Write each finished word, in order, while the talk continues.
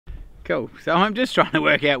Cool. So I'm just trying to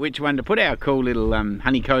work out which one to put our cool little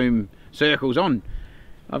honeycomb circles on.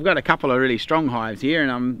 I've got a couple of really strong hives here,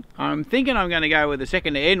 and I'm thinking I'm going to go with the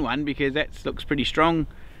second to end one because that looks pretty strong,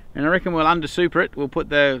 and I reckon we'll under super it. We'll put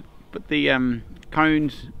the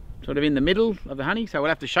cones sort of in the middle of the honey, so we'll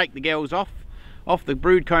have to shake the gills off the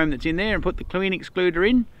brood comb that's in there and put the queen excluder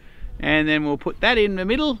in, and then we'll put that in the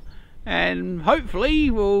middle, and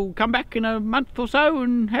hopefully we'll come back in a month or so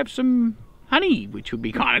and have some honey, which would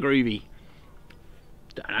be kind of groovy.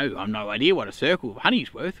 Don't know, I've no idea what a circle of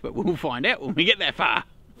honey's worth, but we'll find out when we get that far.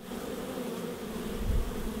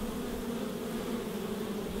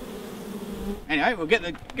 Anyway, we'll get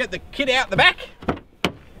the kit out the back,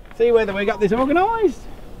 see whether we got this organised.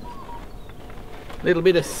 A little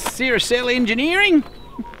bit of Ceracell engineering.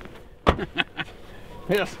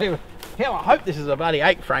 Hell, I hope this is a bloody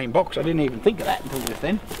 8-frame box. I didn't even think of that until just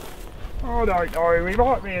then. Oh, don't worry, we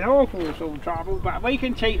might be in awful sort of trouble, but we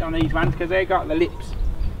can cheat on these ones because they've got the lips.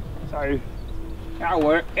 So, that'll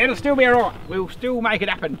work. It'll still be alright. We'll still make it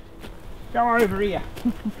happen. Go over here.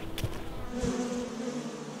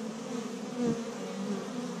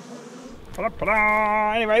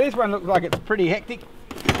 Anyway, this one looks like it's pretty hectic,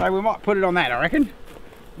 so we might put it on that, I reckon.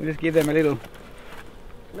 We'll just give them a little...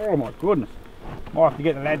 Oh my goodness. Might have to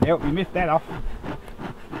get the lad to help me lift that off.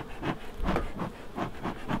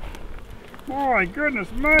 My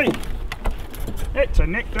goodness me! It's a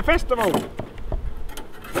nectar festival!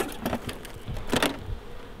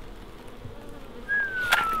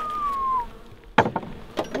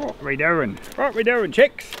 What are we doing? What are we doing,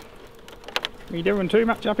 chicks? Are we doing too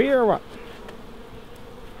much up here or what?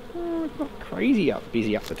 Oh, it's not crazy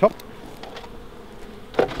busy up the top.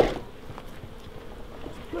 It's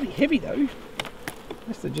bloody heavy though.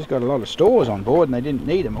 Guess they've just got a lot of stores on board and they didn't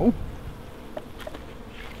need them all.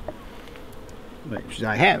 Which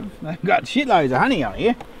they have. They've got shitloads of honey on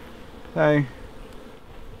here. So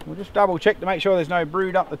we'll just double check to make sure there's no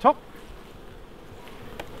brood up the top.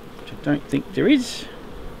 Which I don't think there is.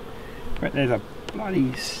 But there's a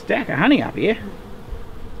bloody stack of honey up here.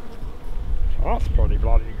 So that's pretty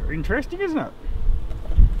bloody interesting, isn't it?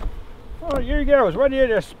 Oh, you girls, why do you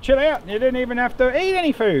just chill out? You didn't even have to eat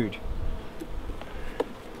any food.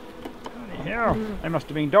 Bloody hell, they must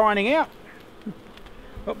have been dining out.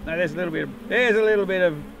 Oh, no, there's a little bit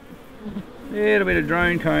of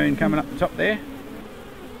drone cone coming up the top there.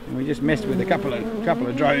 And we just messed with a couple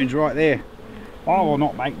of drones right there. I will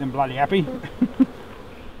not make them bloody happy.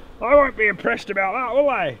 I won't be impressed about that, will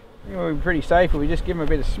they? I think we'll be pretty safe if we just give them a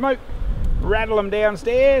bit of smoke, rattle them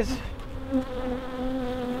downstairs,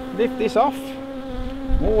 lift this off.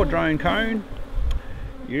 More drone cone.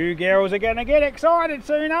 You girls are going to get excited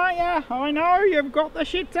soon, aren't you? I know, you've got the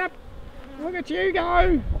shits up. Look at you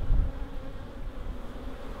go.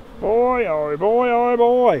 Boy, oh boy, oh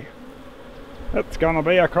boy. It's going to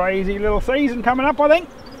be a crazy little season coming up, I think.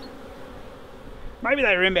 Maybe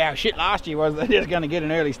they remember how shit last year was. They're just going to get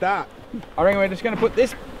an early start. I reckon we're just going to put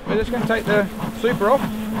this, we're just going to take the super off.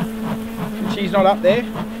 And she's not up there.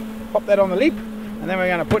 Pop that on the lip. And then we're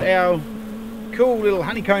going to put our cool little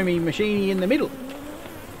honeycomby machine in the middle.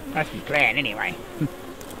 That's the plan anyway.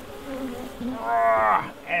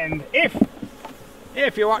 And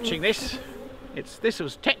if you're watching this, this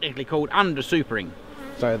was technically called under supering.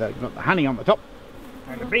 So they've got the honey on the top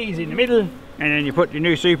and the bees in the middle, and then you put your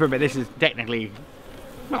new super, but this is technically,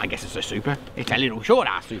 well, I guess it's a super. It's a little short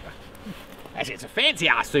ass super. Actually, it's a fancy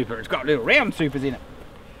ass super. It's got little round supers in it.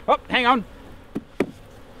 Oh, hang on.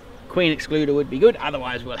 Queen excluder would be good,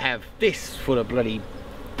 otherwise we'll have this full of bloody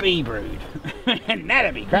bee brood. And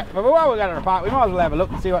that'd be crap. But while we've got it apart, we might as well have a look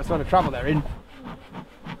and see what sort of trouble they're in.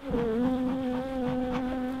 See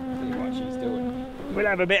what she's doing. We'll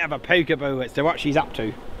have a bit of a peekaboo as to what she's up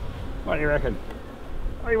to. What do you reckon?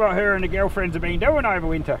 See what her and the girlfriends have been doing over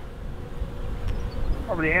winter.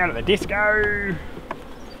 Probably out at the disco.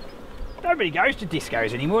 Nobody goes to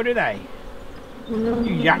discos anymore, do they? You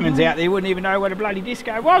young'uns out there wouldn't even know what a bloody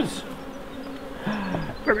disco was.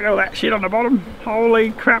 Look at all that shit on the bottom.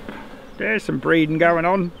 Holy crap. There's some breeding going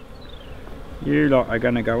on. You lot are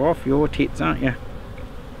going to go off your tits, aren't you?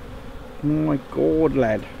 Oh my god,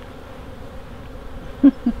 lad.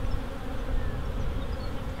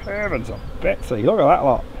 Heavens of Betsy, look at that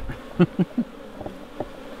lot.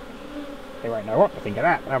 They won't know what to think of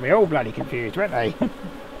that. They'll be all bloody confused, won't they?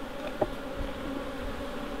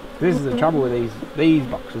 This is the trouble with these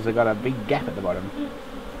boxes. They've got a big gap at the bottom.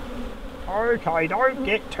 Okay, don't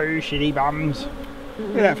get too shitty bums.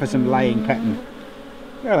 Look at that for some laying pattern.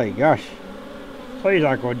 Golly gosh. She's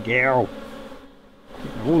a good girl.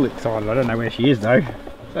 Getting all excited. I don't know where she is though.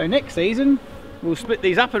 So next season, we'll split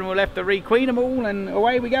these up and we'll have to requeen them all, and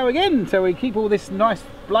away we go again. So we keep all this nice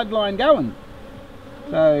bloodline going.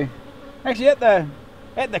 So actually at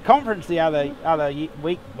the conference the other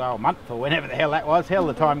week, well, month or whenever the hell that was, hell,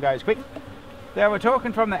 the time goes quick, they were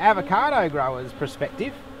talking from the avocado growers'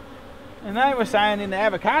 perspective, and they were saying in the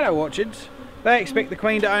avocado orchards they expect the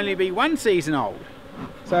queen to only be 1 season old,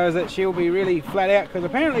 so that she'll be really flat out, because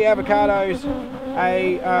apparently avocados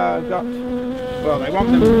they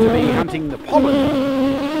want them to be hunting the pollen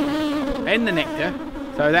and the nectar,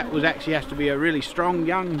 so that was actually has to be a really strong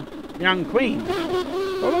young queen.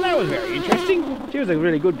 Well, that was very interesting. She was a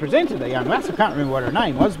really good presenter, the young lass. I can't remember what her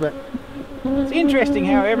name was, but it's interesting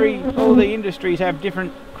how all the industries have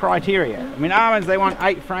different criteria. I mean, almonds, they want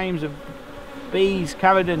 8 frames of bees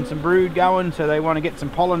covered and some brood going, so they want to get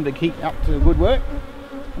some pollen to keep up to good work.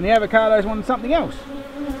 And the avocados wanted something else.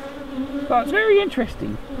 So it's very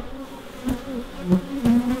interesting.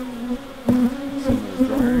 Some more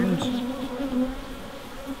drones.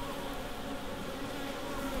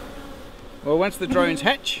 Well, once the drones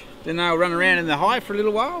hatch, then they'll run around in the hive for a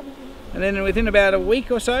little while, and then within about a week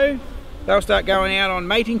or so they'll start going out on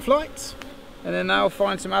mating flights, and then they'll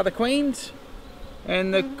find some other queens.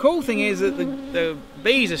 And the cool thing is that the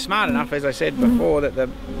bees are smart enough, as I said before, that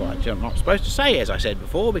well, I'm not supposed to say as I said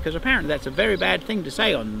before, because apparently that's a very bad thing to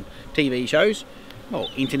say on TV shows, or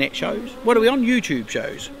internet shows. What are we on? YouTube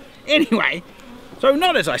shows. Anyway, so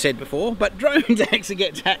not as I said before, but drones actually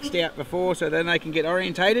get hatched out before, so then they can get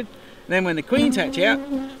orientated. Then when the queens hatch out,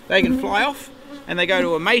 they can fly off and they go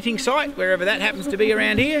to a mating site, wherever that happens to be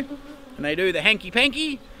around here, and they do the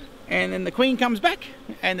hanky-panky, and then the queen comes back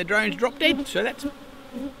and the drones drop dead. So that's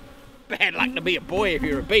bad luck to be a boy if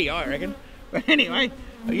you're a bee, I reckon. But anyway,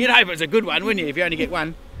 you'd hope it's a good one, wouldn't you, if you only get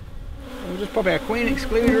one. We'll just pop our queen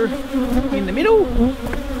excluder in the middle. So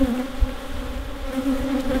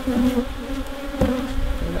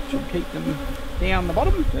that should keep them down the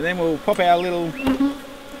bottom. So then we'll pop our little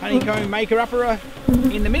honeycomb maker upper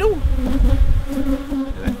in the middle. So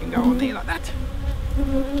that can go on there like that.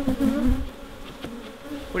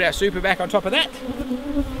 Put our super back on top of that.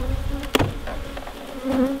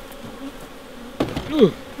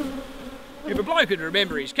 Ugh. If a bloke could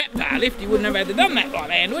remember his captar lift, he wouldn't have had to done that by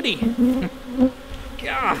hand, would he?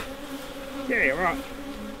 God. Yeah, right.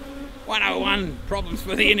 101 problems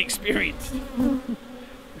for the inexperienced.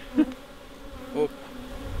 Oh,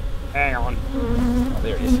 hang on. Oh,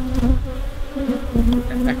 there it is. Put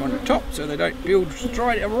that back on the top so they don't build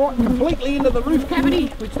straight right completely into the roof cavity,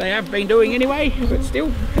 which they have been doing anyway, but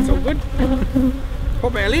still, it's all good.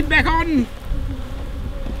 Pop our lid back on.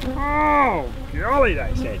 Oh, golly,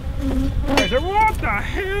 they said. I said, what the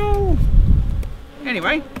hell?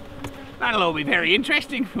 Anyway, that'll all be very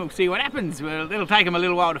interesting. We'll see what happens. Well, it'll take them a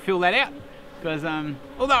little while to fill that out, because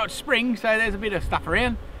although it's spring, so there's a bit of stuff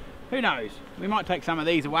around. Who knows? We might take some of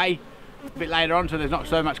these away a bit later on, so there's not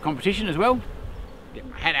so much competition as well. Get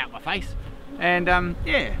my hat out my face, and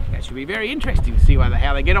yeah, that should be very interesting to see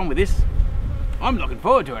how they get on with this. I'm looking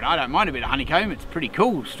forward to it. I don't mind a bit of honeycomb. It's pretty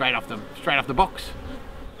cool straight off the box.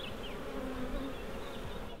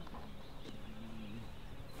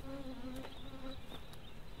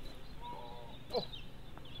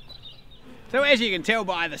 So as you can tell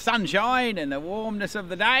by the sunshine and the warmness of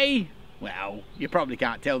the day, well, you probably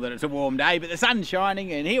can't tell that it's a warm day, but the sun's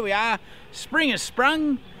shining, and here we are. Spring has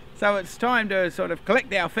sprung, so it's time to sort of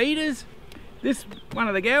collect our feeders. This one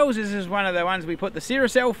of the girls, this is one of the ones we put the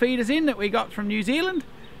Ceracell feeders in that we got from New Zealand,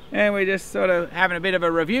 and we're just sort of having a bit of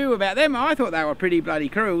a review about them. I thought they were pretty bloody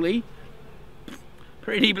cool.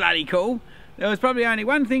 There was probably only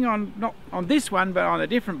one thing on, not on this one, but on a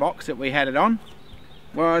different box that we had it on,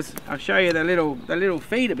 was, I'll show you the little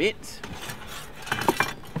feeder bits,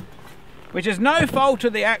 which is no fault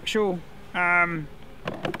of the actual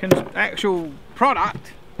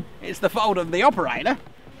product. It's the fault of the operator.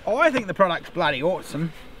 Oh, I think the product's bloody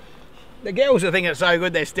awesome. The girls are thinking it's so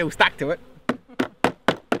good they're still stuck to it.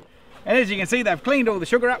 And as you can see, they've cleaned all the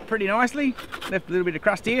sugar up pretty nicely. Left a little bit of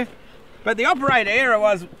crust here. But the operator error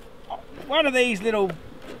was one of these little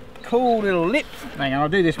cool little lips. Hang on, I'll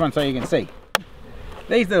do this one so you can see.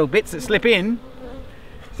 These little bits that slip in,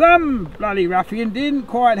 some bloody ruffian didn't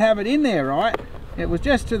quite have it in there right. It was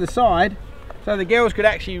just to the side, so the girls could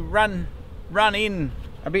actually run in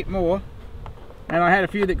a bit more. And I had a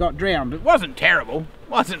few that got drowned. It wasn't terrible,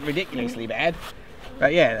 wasn't ridiculously bad,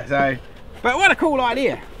 but yeah. So, but what a cool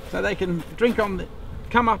idea! So they can drink on,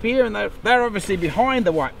 come up here, and they're obviously behind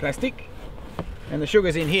the white plastic, and the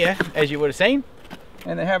sugar's in here, as you would have seen.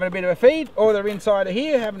 And they're having a bit of a feed, or they're inside of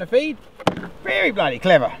here having a feed. Very bloody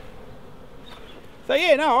clever. So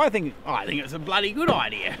yeah, no, I think it's a bloody good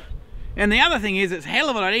idea. And the other thing is, it's a hell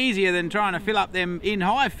of a lot easier than trying to fill up them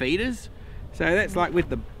in-hive feeders. So that's like with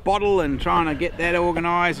the bottle and trying to get that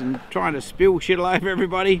organised and trying to spill shit all over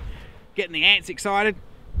everybody, getting the ants excited.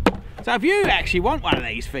 So if you actually want one of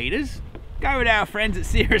these feeders, go with our friends at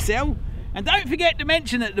Ceracell, and don't forget to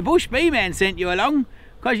mention that the Bush Bee Man sent you along,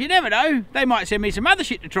 because you never know, they might send me some other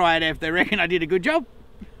shit to try it if they reckon I did a good job.